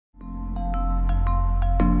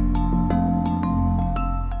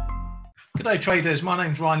Good day, traders. My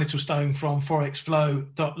name's Ryan Littlestone from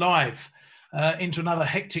forexflow.live. Into another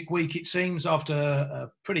hectic week, it seems, after a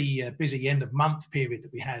pretty busy end of month period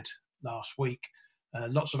that we had last week.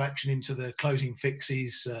 Lots of action into the closing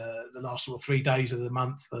fixes the last sort of 3 days of the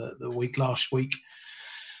month, the week last week.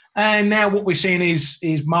 And now what we're seeing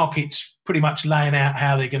is markets pretty much laying out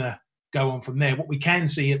how they're going to go on from there. What we can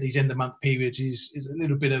see at these end of month periods is a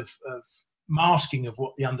little bit of masking of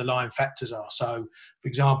what the underlying factors are. So, for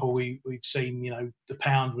example, we've seen, the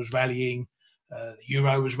pound was rallying, the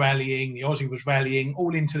euro was rallying, the Aussie was rallying,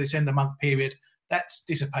 all into this end of month period. That's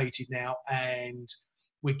dissipated now, and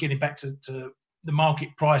we're getting back to the market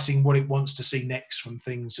pricing what it wants to see next from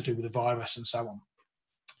things to do with the virus and so on.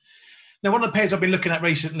 Now, one of the pairs I've been looking at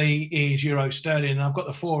recently is euro sterling, and I've got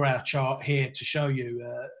the 4-hour chart here to show you,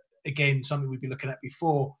 again, something we've been looking at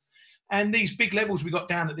before. And these big levels we got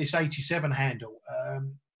down at this 87 handle.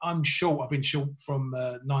 I'm short. I've been short from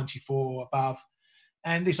 94 above.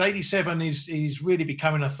 And this 87 is really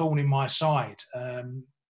becoming a thorn in my side.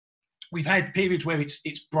 We've had periods where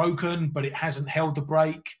it's broken, but it hasn't held the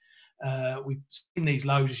break. We've seen these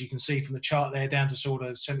lows, as you can see from the chart there, down to sort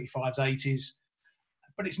of 75s, 80s.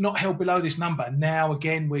 But it's not held below this number. Now,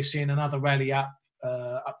 again, we're seeing another rally up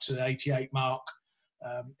to the 88 mark.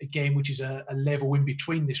 Again, which is a level in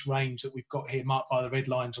between this range that we've got here marked by the red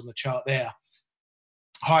lines on the chart there.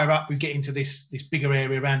 Higher up, we get into this bigger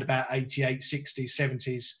area around about 88, 60s,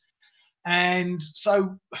 70s. And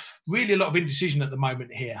so really a lot of indecision at the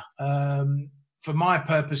moment here. For my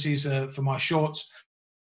purposes, for my shorts,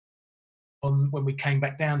 when we came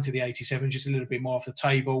back down to the 87, just a little bit more off the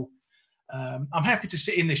table. I'm happy to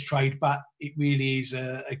sit in this trade, but it really is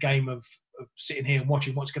a game of sitting here and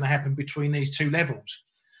watching what's going to happen between these two levels.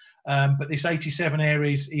 But this 87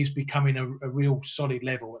 area is becoming a real solid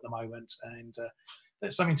level at the moment, and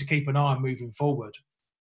that's something to keep an eye on moving forward.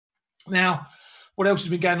 Now, what else has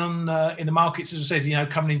been going on in the markets? As I said,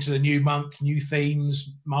 coming into the new month, new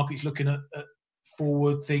themes, markets looking at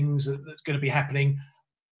forward things that's going to be happening,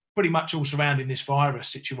 pretty much all surrounding this virus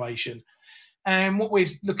situation. And what we're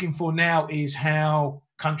looking for now is how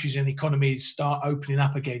countries and economies start opening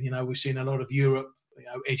up again. We're seeing a lot of Europe,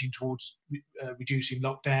 edging towards reducing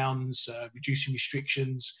lockdowns, reducing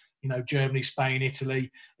restrictions. Germany, Spain,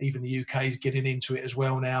 Italy, even the UK is getting into it as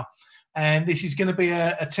well now. And this is going to be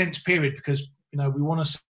a tense period because, we want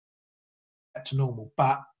to get to normal.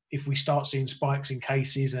 But if we start seeing spikes in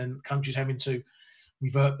cases and countries having to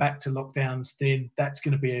revert back to lockdowns, then that's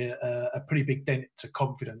going to be a pretty big dent to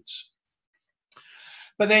confidence.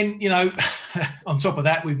 But then, on top of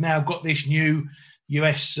that, we've now got this new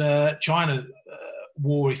US-China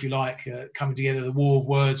war, if you like, coming together, the war of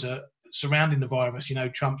words surrounding the virus.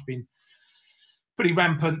 Trump's been pretty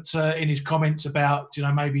rampant in his comments about,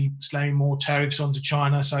 maybe slamming more tariffs onto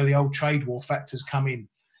China, so the old trade war factors come in.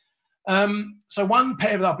 So one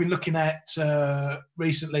pair that I've been looking at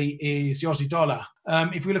recently is the Aussie dollar.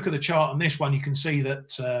 If we look at the chart on this one, you can see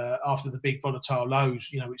that after the big volatile lows,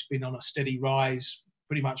 it's been on a steady rise,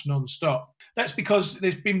 pretty much non-stop. That's because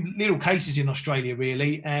there's been little cases in Australia,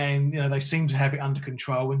 really, and they seem to have it under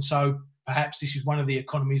control. And so perhaps this is one of the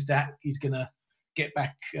economies that is going to get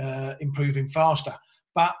back improving faster.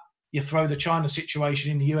 But you throw the China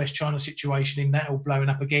situation in, the US-China situation in, that all blowing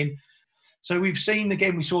up again. So we've seen,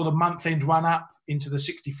 again, we saw the month-end run up into the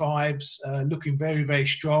 65s, looking very, very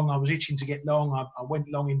strong. I was itching to get long. I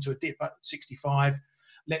went long into a dip at 65.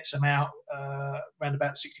 Let some out around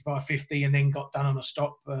about 65.50 and then got done on a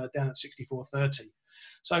stop down at 64.30.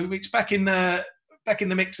 So it's back in the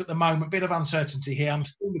mix at the moment. Bit of uncertainty here. I'm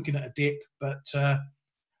still looking at a dip, but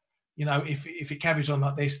if it carries on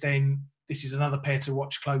like this, then this is another pair to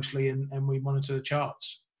watch closely, and we monitor the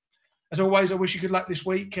charts. As always, I wish you good luck this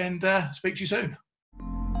week, and speak to you soon.